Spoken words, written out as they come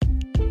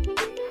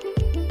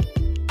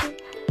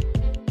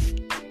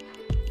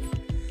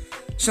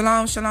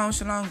Shalom, shalom,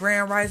 shalom.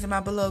 Grand rising, my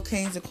beloved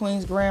kings and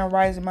queens. Grand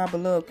rising, my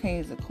beloved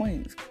kings and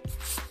queens.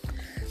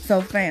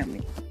 So,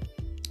 family,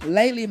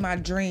 lately my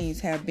dreams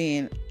have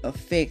been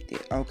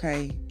affected,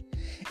 okay?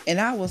 And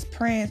I was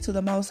praying to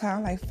the Most High,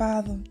 like,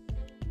 Father,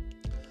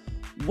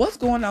 what's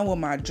going on with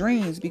my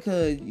dreams?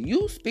 Because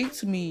you speak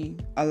to me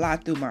a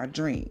lot through my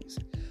dreams.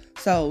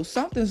 So,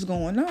 something's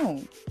going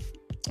on.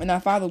 And our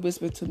Father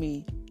whispered to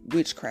me,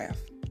 witchcraft.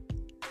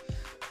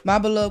 My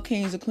beloved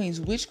kings and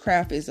queens,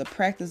 witchcraft is a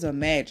practice of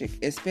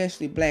magic,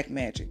 especially black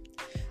magic,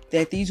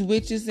 that these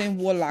witches and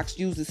warlocks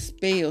use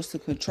spells to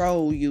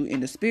control you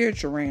in the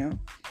spiritual realm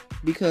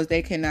because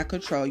they cannot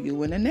control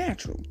you in the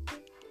natural.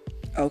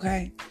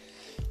 Okay?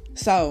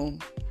 So,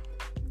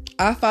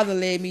 our Father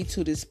led me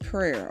to this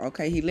prayer,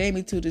 okay? He led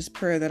me to this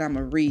prayer that I'm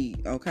going to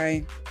read,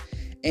 okay?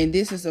 And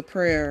this is a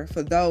prayer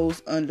for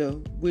those under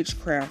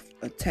witchcraft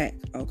attack,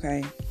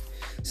 okay?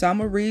 So, I'm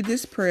going to read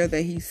this prayer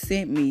that he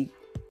sent me,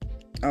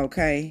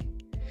 okay,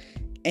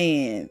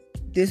 and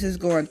this is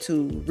going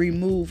to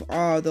remove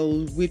all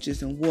those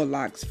witches and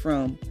warlocks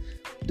from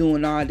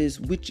doing all this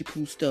witchy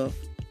poo stuff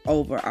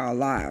over our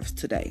lives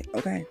today,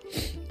 okay?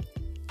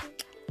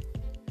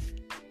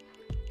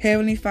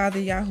 Heavenly Father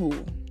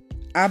Yahuwah,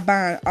 I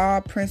bind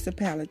all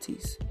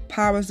principalities,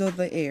 powers of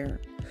the air,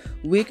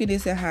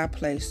 wickedness in high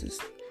places,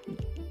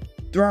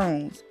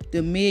 thrones,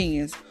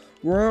 dominions,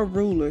 world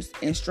rulers,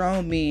 and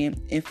strong men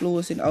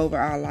influencing over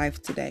our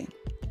life today.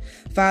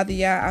 Father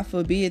Yah, I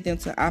forbid them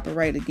to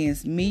operate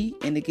against me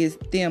and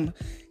against them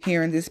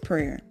hearing this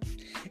prayer.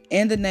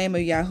 In the name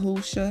of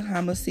Yahushua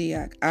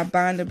HaMashiach, I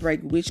bind and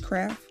break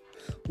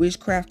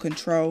witchcraft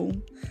control,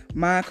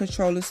 mind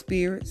controlling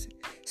spirits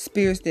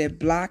that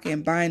block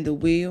and bind the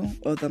will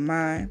of the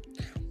mind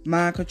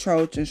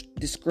control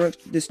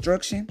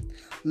destruction,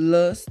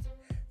 lust,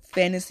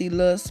 fantasy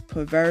lust,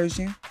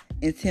 perversion,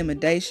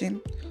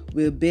 intimidation,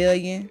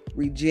 rebellion,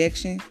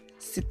 rejection,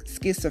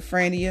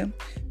 schizophrenia,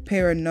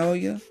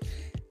 paranoia,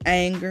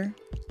 anger,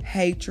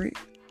 hatred,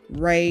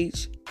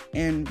 rage,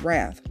 and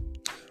wrath,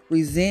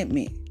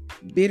 resentment,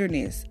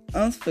 bitterness,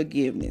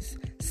 unforgiveness,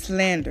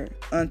 slander,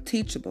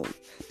 unteachable,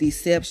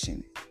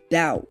 deception,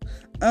 doubt,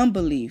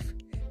 unbelief,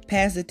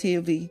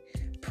 passivity,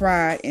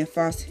 pride, and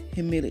false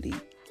humility.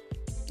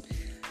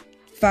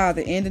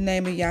 Father, in the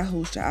name of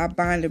Yahushua, I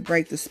bind and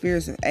break the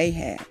spirits of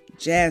Ahab,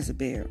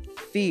 Jezebel,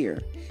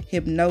 fear,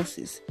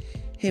 hypnosis,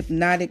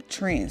 hypnotic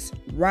trance,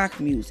 rock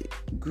music,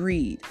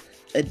 greed,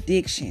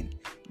 addiction,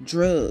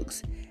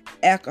 drugs,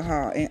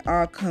 alcohol, and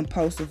all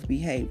compulsive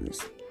behaviors.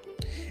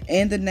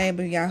 In the name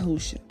of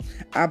Yahushua,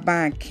 I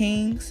bind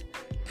kings,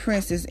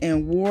 princes,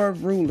 and world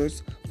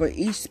rulers for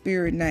each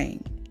spirit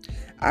name.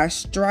 I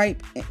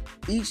strip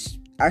each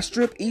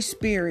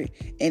spirit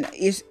in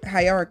its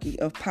hierarchy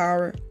of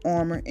power,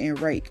 armor, and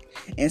rank,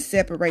 and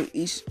separate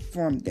each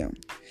from them.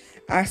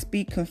 I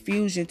speak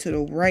confusion to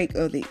the rank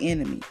of the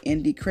enemy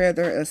and declare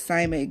their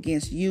assignment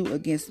against you,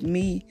 against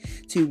me,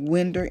 to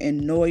wither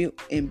and noil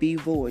and be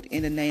void.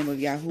 In the name of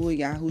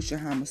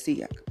Yahushua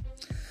HaMashiach.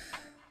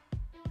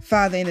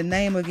 Father, in the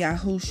name of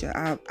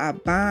Yahushua, I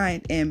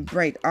bind and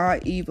break all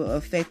evil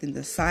affecting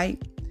the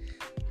sight,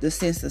 the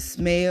sense of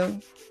smell,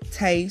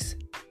 taste,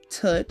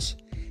 touch,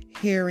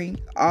 hearing,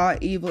 all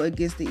evil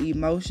against the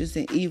emotions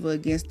and evil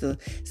against the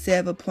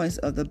 7 points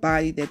of the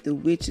body that the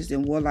witches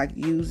and warlock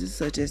uses,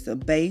 such as the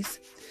base,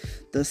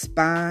 the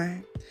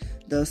spine,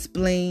 the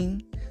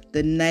spleen,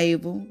 the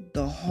navel,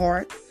 the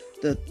heart,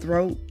 the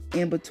throat,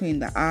 in between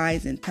the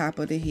eyes and top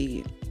of the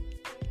head.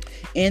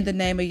 In the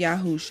name of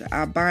Yahushua,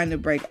 I bind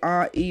and break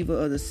all evil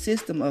of the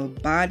system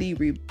of body,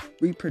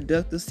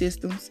 reproductive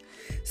systems,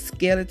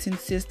 skeleton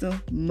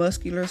system,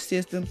 muscular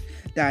system,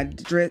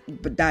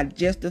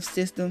 digestive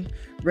system,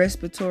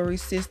 respiratory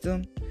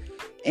system,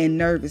 and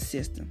nervous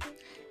system.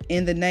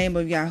 In the name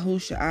of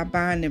Yahushua, I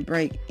bind and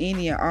break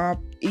any and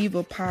all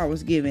evil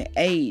powers giving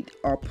aid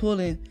or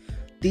pulling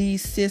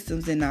these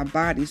systems in our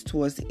bodies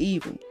towards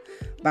evil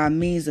by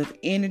means of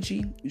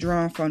energy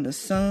drawn from the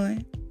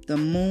sun, the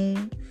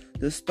moon,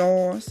 the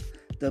stars,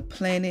 the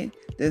planet,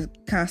 the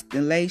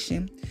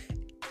constellation,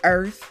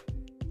 earth,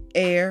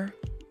 air,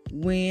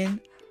 wind,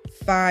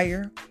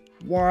 fire,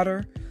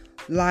 water,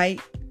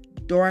 light,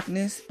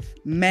 darkness,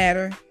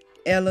 matter,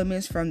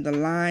 elements from the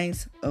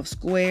lines of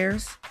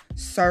squares,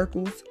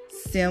 circles,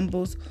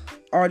 symbols,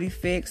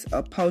 artifacts,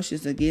 or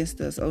potions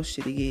against us. Oh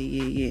shit,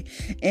 yeah.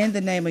 In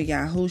the name of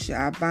Yahushua,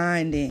 I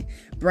bind and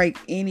break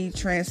any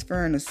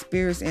transferring of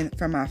spirits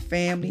from our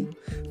family,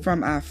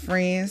 from our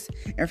friends,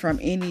 and from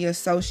any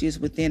associates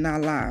within our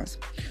lives.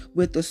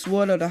 With the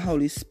sword of the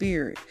Holy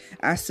Spirit,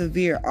 I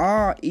sever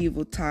all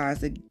evil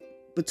ties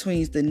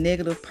between the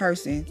negative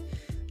person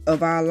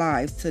of our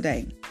lives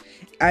today.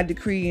 I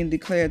decree and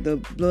declare the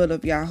blood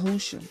of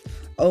Yahushua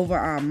over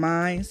our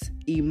minds,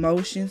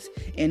 emotions,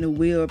 and the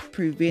will,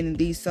 preventing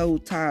these soul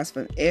ties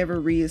from ever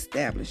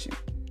reestablishing.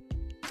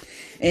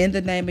 In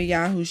the name of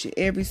Yahushua,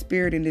 every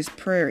spirit in this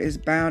prayer is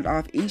bound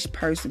off each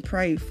person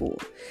prayed for,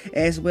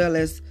 as well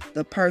as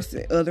the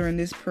person uttering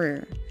this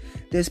prayer.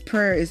 This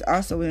prayer is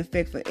also in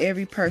effect for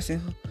every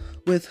person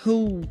with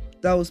who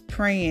those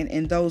praying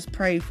and those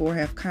prayed for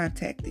have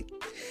contacted.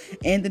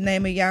 In the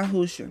name of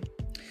Yahushua,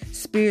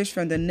 spirits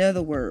from the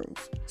netherworld,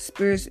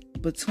 spirits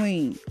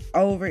between,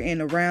 over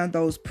and around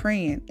those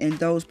praying and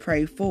those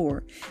prayed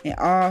for, and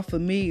all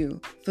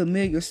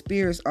familiar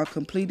spirits are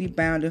completely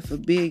bound and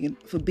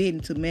forbidden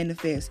to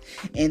manifest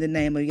in the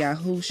name of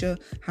Yahushua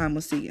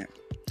HaMashiach.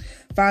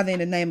 Father, in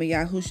the name of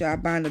Yahushua, I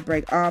bind and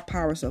break all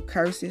powers of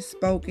curses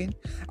spoken,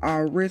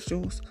 all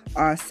rituals,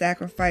 all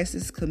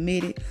sacrifices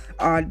committed,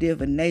 all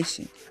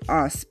divination,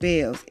 all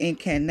spells,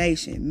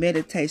 incantation,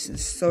 meditation,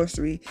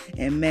 sorcery,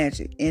 and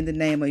magic. In the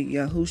name of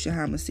Yahushua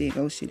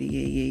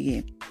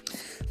HaMashiach,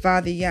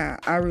 Father Yah,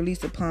 I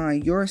release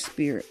upon your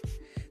spirit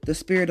the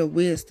spirit of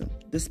wisdom,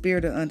 the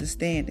spirit of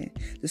understanding,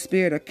 the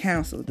spirit of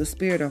counsel, the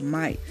spirit of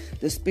might,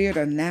 the spirit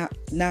of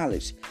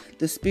knowledge,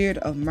 the spirit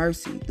of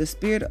mercy, the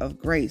spirit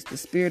of grace, the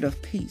spirit of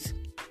peace.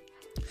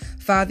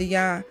 Father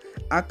Yah,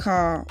 I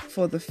call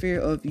for the fear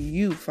of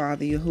you,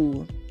 Father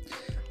Yahuwah,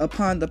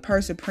 upon the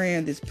person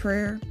praying this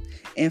prayer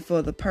and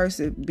for the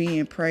person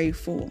being prayed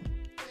for.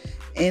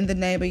 In the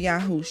name of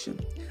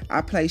Yahushua, I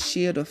place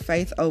shield of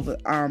faith over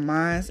our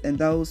minds and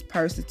those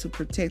persons to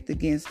protect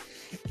against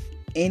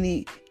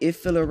any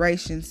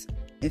affiliations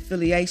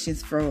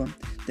from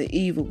the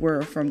evil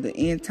world from the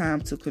end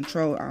time to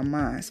control our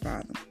minds,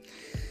 Father.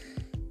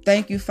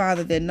 Thank you,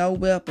 Father, that no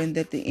weapon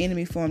that the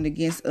enemy formed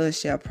against us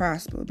shall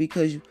prosper,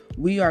 because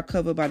we are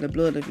covered by the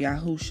blood of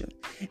Yahushua,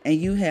 and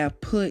you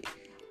have put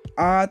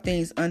all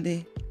things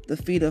under the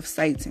feet of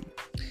Satan.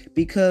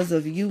 Because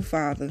of you,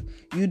 Father,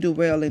 you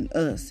dwell in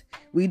us.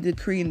 We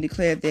decree and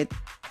declare that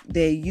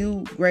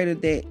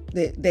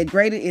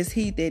greater is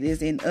he that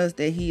is in us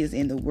than he is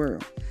in the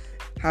world.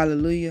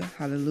 Hallelujah,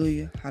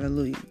 hallelujah,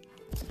 hallelujah.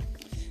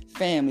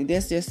 Family,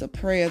 that's just a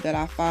prayer that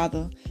our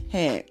Father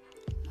had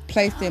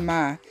placed in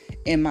my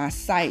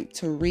sight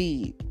to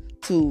read,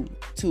 to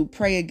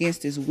pray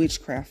against this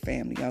witchcraft,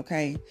 family,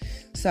 okay?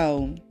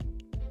 So,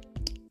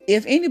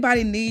 if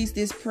anybody needs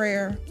this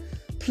prayer,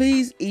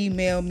 please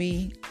email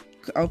me,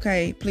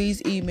 okay?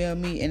 Please email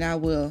me and I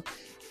will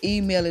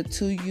email it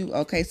to you,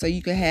 okay? So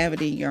you can have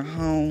it in your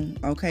home,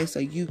 okay? So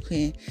you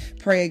can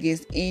pray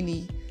against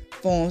any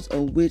forms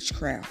of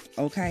witchcraft,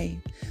 okay?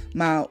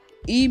 My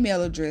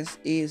email address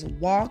is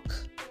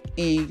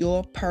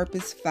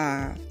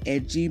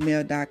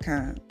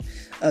walkinyourpurpose5@gmail.com.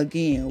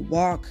 Again,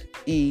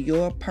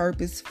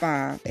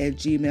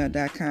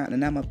 walkinyourpurpose5@gmail.com,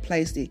 and I'm gonna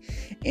place it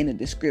in the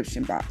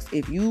description box.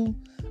 If you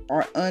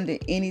are under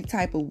any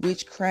type of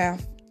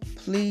witchcraft,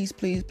 please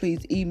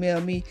email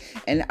me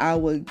and I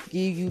will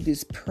give you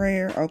this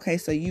prayer, okay?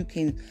 So you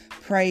can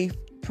pray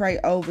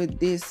over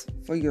this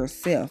for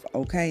yourself,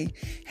 okay?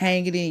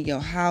 Hang it in your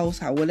house,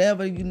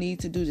 whatever you need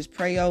to do, just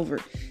pray over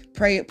it.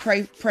 Pray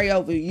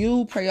over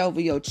you, pray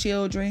over your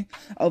children,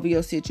 over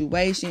your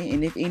situation.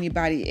 And if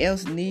anybody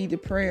else need the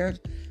prayer,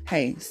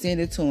 hey, send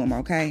it to them,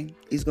 okay?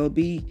 It's going to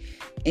be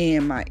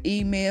in my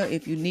email.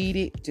 If you need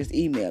it, just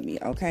email me,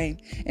 okay?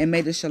 And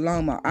may the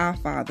shalom of our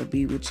Father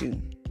be with you.